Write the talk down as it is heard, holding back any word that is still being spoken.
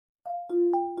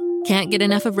Can't get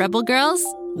enough of Rebel Girls?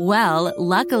 Well,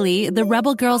 luckily, the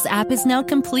Rebel Girls app is now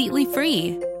completely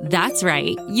free. That's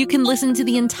right. You can listen to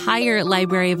the entire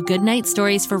library of goodnight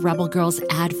stories for Rebel Girls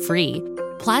ad-free.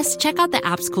 Plus, check out the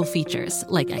app's cool features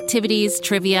like activities,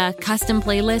 trivia, custom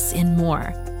playlists, and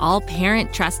more. All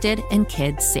parent-trusted and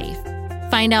kids-safe.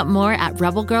 Find out more at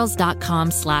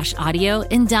rebelgirls.com/audio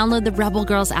and download the Rebel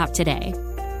Girls app today.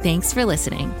 Thanks for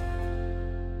listening.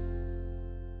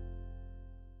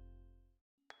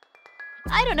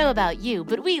 I don't know about you,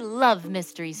 but we love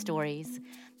mystery stories.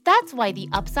 That's why The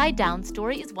Upside Down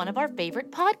Story is one of our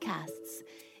favorite podcasts.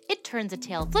 It turns a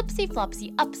tale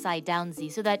flipsy-flopsy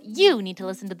upside-downsy so that you need to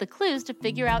listen to the clues to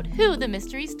figure out who the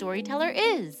mystery storyteller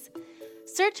is.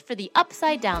 Search for The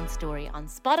Upside Down Story on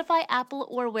Spotify, Apple,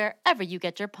 or wherever you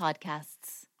get your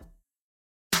podcasts.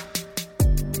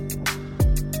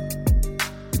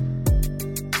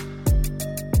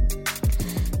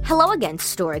 Hello again,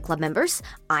 Story Club members.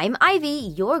 I'm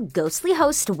Ivy, your ghostly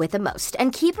host with the most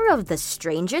and keeper of the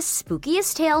strangest,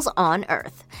 spookiest tales on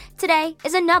Earth. Today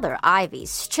is another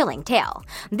Ivy's chilling tale.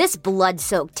 This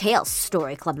blood-soaked tale,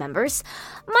 Story Club members,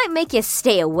 might make you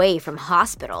stay away from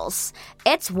hospitals.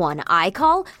 It's one I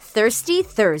call Thirsty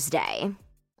Thursday.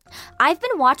 I've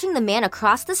been watching the man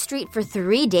across the street for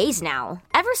 3 days now,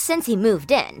 ever since he moved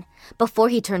in. Before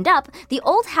he turned up, the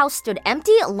old house stood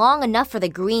empty long enough for the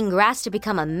green grass to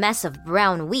become a mess of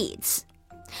brown weeds.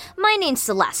 My name's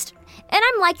Celeste, and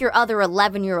I'm like your other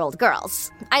 11-year-old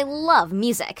girls. I love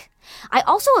music. I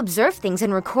also observe things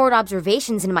and record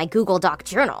observations in my Google Doc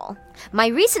journal. My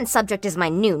recent subject is my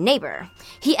new neighbor.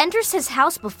 He enters his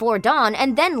house before dawn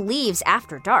and then leaves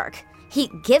after dark.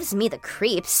 He gives me the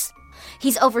creeps.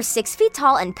 He's over 6 feet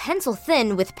tall and pencil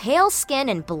thin with pale skin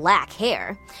and black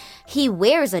hair. He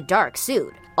wears a dark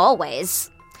suit, always.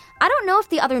 I don't know if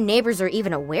the other neighbors are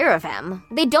even aware of him.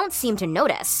 They don't seem to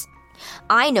notice.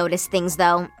 I notice things,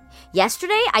 though.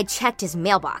 Yesterday, I checked his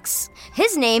mailbox.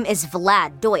 His name is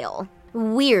Vlad Doyle.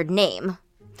 Weird name.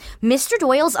 Mr.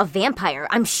 Doyle's a vampire,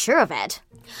 I'm sure of it.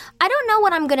 I don't know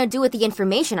what I'm gonna do with the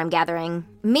information I'm gathering.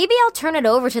 Maybe I'll turn it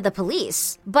over to the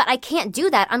police, but I can't do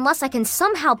that unless I can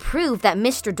somehow prove that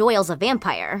Mr. Doyle's a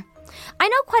vampire. I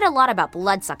know quite a lot about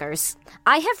bloodsuckers.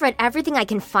 I have read everything I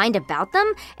can find about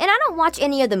them, and I don't watch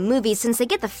any of the movies since they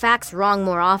get the facts wrong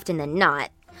more often than not.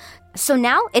 So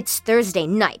now it's Thursday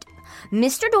night.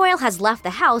 Mr. Doyle has left the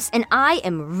house, and I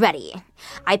am ready.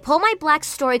 I pull my black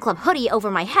Story Club hoodie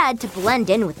over my head to blend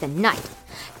in with the night.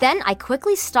 Then I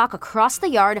quickly stalk across the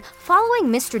yard, following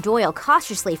Mr. Doyle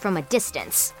cautiously from a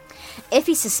distance. If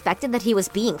he suspected that he was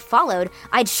being followed,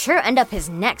 I'd sure end up his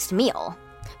next meal.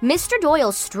 Mr.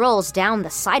 Doyle strolls down the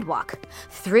sidewalk.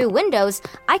 Through windows,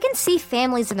 I can see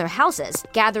families in their houses,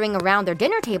 gathering around their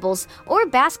dinner tables or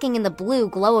basking in the blue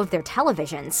glow of their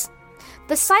televisions.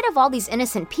 The sight of all these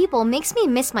innocent people makes me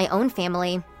miss my own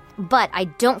family. But I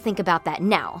don't think about that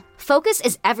now. Focus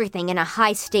is everything in a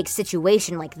high-stakes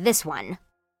situation like this one.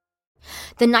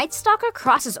 The Night Stalker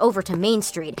crosses over to Main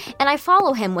Street, and I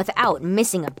follow him without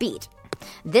missing a beat.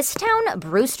 This town,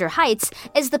 Brewster Heights,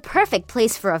 is the perfect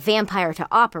place for a vampire to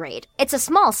operate. It's a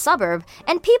small suburb,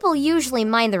 and people usually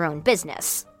mind their own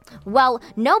business. Well,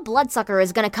 no bloodsucker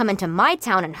is gonna come into my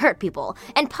town and hurt people,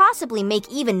 and possibly make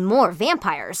even more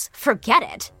vampires. Forget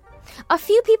it. A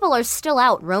few people are still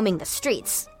out roaming the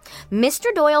streets.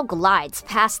 Mr. Doyle glides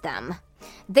past them.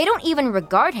 They don't even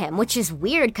regard him, which is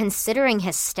weird considering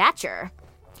his stature.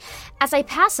 As I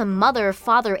pass a mother,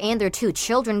 father, and their 2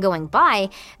 children going by,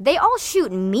 they all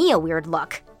shoot me a weird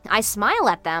look. I smile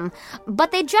at them,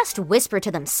 but they just whisper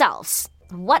to themselves.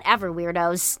 Whatever,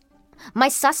 weirdos. My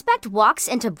suspect walks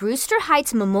into Brewster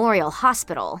Heights Memorial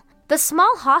Hospital. The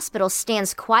small hospital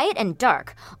stands quiet and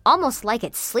dark, almost like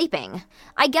it's sleeping.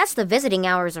 I guess the visiting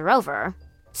hours are over.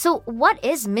 So what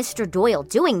is Mr. Doyle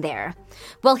doing there?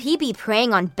 Will he be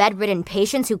preying on bedridden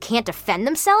patients who can't defend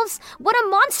themselves? What a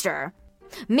monster!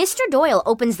 Mr. Doyle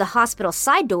opens the hospital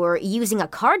side door using a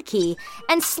card key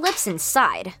and slips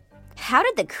inside. How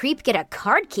did the creep get a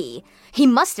card key? He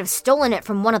must have stolen it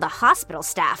from one of the hospital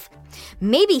staff.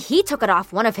 Maybe he took it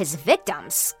off one of his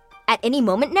victims. At any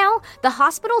moment now, the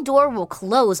hospital door will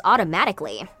close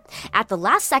automatically. At the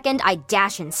last second, I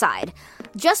dash inside,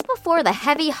 just before the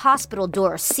heavy hospital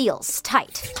door seals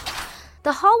tight.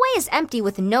 The hallway is empty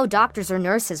with no doctors or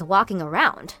nurses walking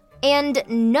around. And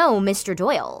no Mr.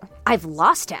 Doyle. I've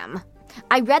lost him.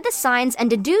 I read the signs and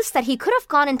deduced that he could have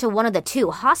gone into one of the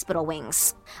 2 hospital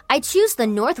wings. I choose the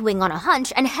north wing on a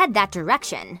hunch and head that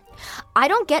direction. I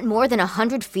don't get more than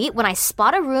 100 feet when I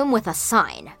spot a room with a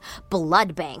sign,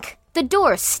 Blood Bank. The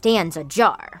door stands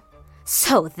ajar.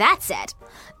 So that's it.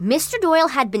 Mr. Doyle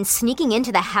had been sneaking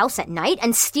into the house at night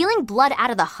and stealing blood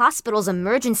out of the hospital's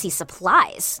emergency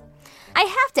supplies. I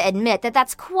have to admit that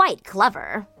that's quite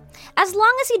clever. As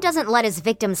long as he doesn't let his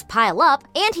victims pile up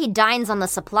and he dines on the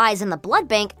supplies in the blood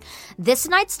bank, this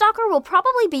Night Stalker will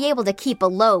probably be able to keep a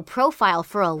low profile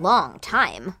for a long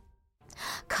time.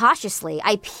 Cautiously,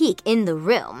 I peek in the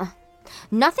room.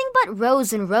 Nothing but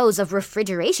rows and rows of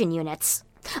refrigeration units.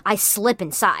 I slip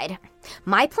inside.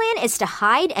 My plan is to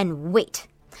hide and wait.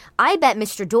 I bet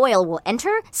Mr. Doyle will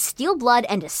enter, steal blood,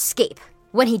 and escape.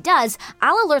 When he does,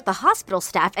 I'll alert the hospital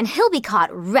staff and he'll be caught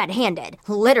red-handed,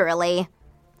 literally.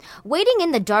 Waiting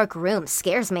in the dark room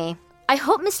scares me. I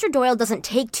hope Mr. Doyle doesn't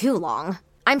take too long.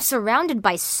 I'm surrounded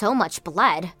by so much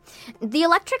blood. The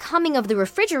electric humming of the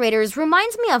refrigerators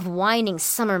reminds me of whining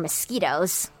summer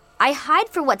mosquitoes. I hide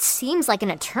for what seems like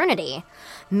an eternity.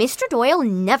 Mr. Doyle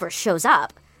never shows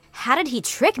up. How did he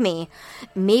trick me?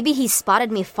 Maybe he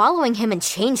spotted me following him and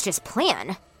changed his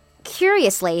plan.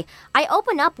 Curiously, I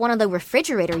open up one of the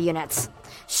refrigerator units.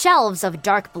 Shelves of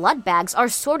dark blood bags are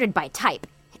sorted by type.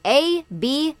 A,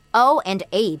 B, O, and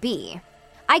AB.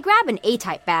 I grab an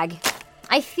A-type bag.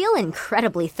 I feel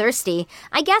incredibly thirsty,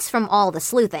 I guess from all the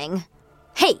sleuthing.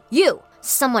 "Hey, you!"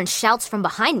 someone shouts from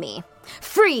behind me.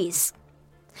 "Freeze!"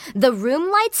 The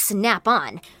room lights snap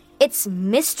on. It's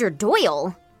Mr.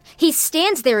 Doyle. He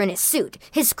stands there in his suit,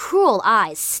 his cruel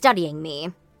eyes studying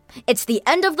me. "It's the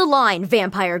end of the line,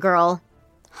 vampire girl."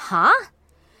 Huh?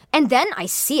 And then I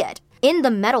see it, in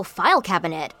the metal file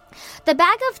cabinet. The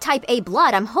bag of type A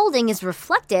blood I'm holding is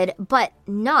reflected, but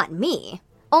not me.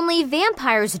 Only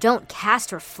vampires don't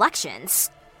cast reflections.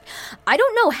 "I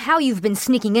don't know how you've been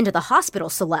sneaking into the hospital,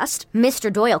 Celeste,"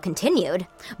 Mr. Doyle continued,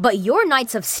 "but your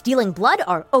nights of stealing blood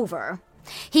are over."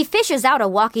 He fishes out a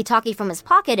walkie-talkie from his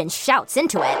pocket and shouts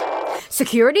into it.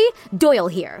 "Security? Doyle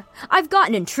here. I've got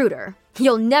an intruder.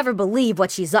 You'll never believe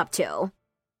what she's up to."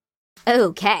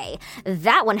 Okay,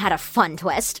 that one had a fun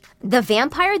twist. The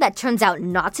vampire that turns out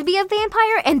not to be a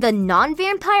vampire and the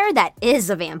non-vampire that is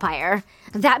a vampire.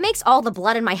 That makes all the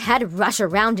blood in my head rush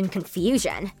around in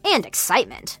confusion and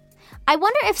excitement. I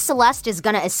wonder if Celeste is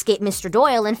gonna escape Mr.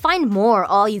 Doyle and find more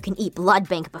all-you-can-eat blood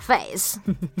bank buffets.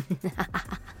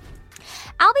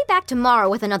 I'll be back tomorrow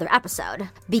with another episode,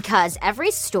 because every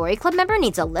Story Club member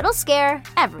needs a little scare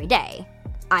every day.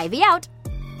 Ivy out.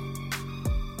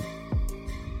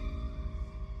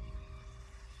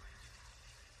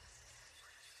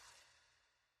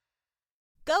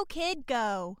 Go, kid,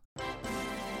 go.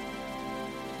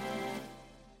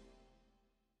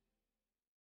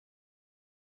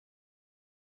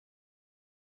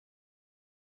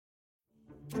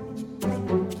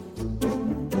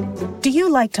 Do you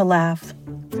like to laugh?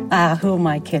 Who am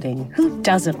I kidding? Who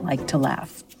doesn't like to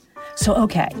laugh? So,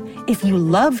 okay, if you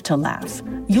love to laugh,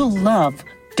 you'll love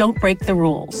Don't Break the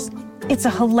Rules. It's a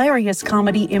hilarious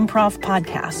comedy improv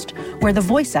podcast where the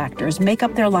voice actors make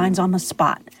up their lines on the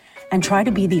spot and try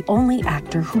to be the only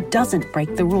actor who doesn't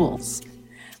break the rules.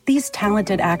 These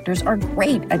talented actors are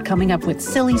great at coming up with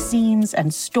silly scenes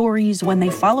and stories when they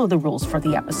follow the rules for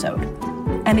the episode.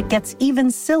 And it gets even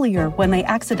sillier when they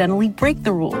accidentally break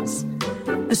the rules.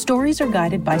 The stories are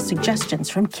guided by suggestions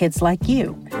from kids like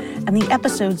you, and the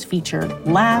episodes feature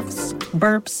laughs,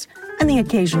 burps, and the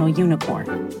occasional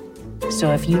unicorn.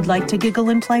 So if you'd like to giggle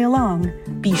and play along,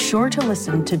 be sure to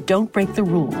listen to Don't Break the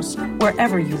Rules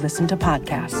wherever you listen to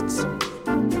podcasts.